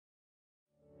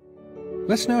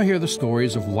Let's now hear the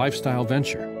stories of Lifestyle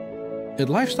Venture. At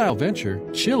Lifestyle Venture,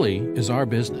 chili is our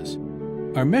business.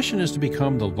 Our mission is to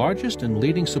become the largest and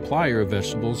leading supplier of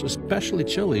vegetables, especially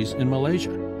chilies, in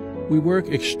Malaysia. We work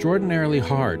extraordinarily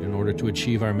hard in order to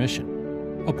achieve our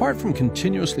mission. Apart from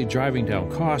continuously driving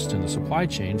down costs in the supply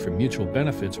chain for mutual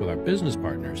benefits with our business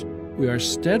partners, we are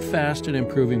steadfast in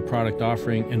improving product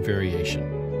offering and variation,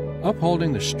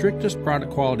 upholding the strictest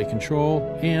product quality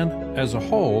control, and, as a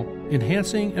whole,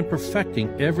 enhancing and perfecting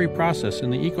every process in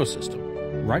the ecosystem,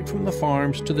 right from the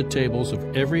farms to the tables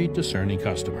of every discerning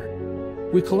customer.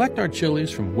 We collect our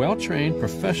chilies from well-trained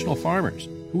professional farmers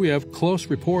who we have close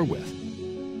rapport with.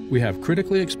 We have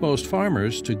critically exposed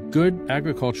farmers to good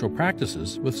agricultural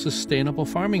practices with sustainable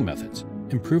farming methods,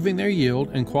 improving their yield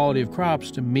and quality of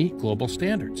crops to meet global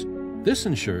standards. This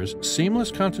ensures seamless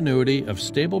continuity of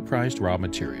stable-priced raw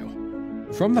material.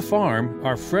 From the farm,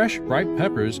 our fresh, ripe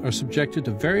peppers are subjected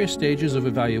to various stages of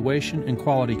evaluation and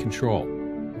quality control.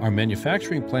 Our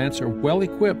manufacturing plants are well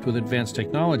equipped with advanced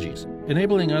technologies,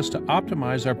 enabling us to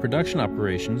optimize our production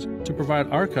operations to provide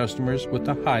our customers with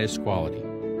the highest quality,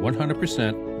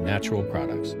 100% natural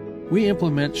products. We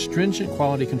implement stringent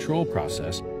quality control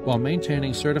process while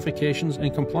maintaining certifications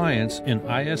and compliance in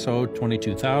ISO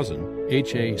 22000,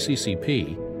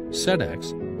 HACCP,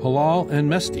 SEDEX, Halal, and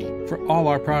MESTI for all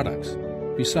our products.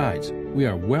 Besides, we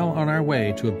are well on our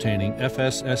way to obtaining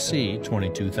FSSC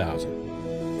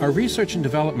 22000. Our research and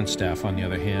development staff, on the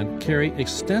other hand, carry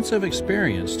extensive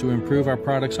experience to improve our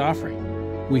products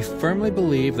offering. We firmly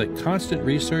believe that constant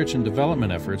research and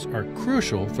development efforts are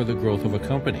crucial for the growth of a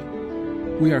company.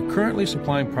 We are currently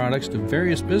supplying products to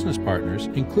various business partners,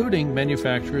 including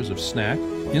manufacturers of snack,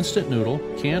 instant noodle,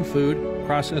 canned food,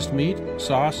 processed meat,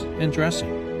 sauce, and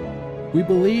dressing. We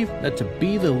believe that to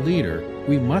be the leader,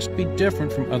 we must be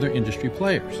different from other industry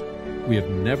players. We have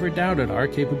never doubted our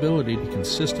capability to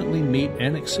consistently meet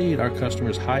and exceed our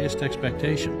customers' highest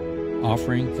expectation,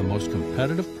 offering the most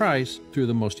competitive price through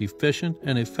the most efficient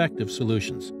and effective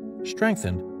solutions,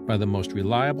 strengthened by the most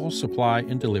reliable supply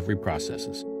and delivery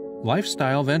processes.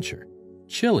 Lifestyle Venture.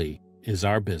 Chili is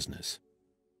our business.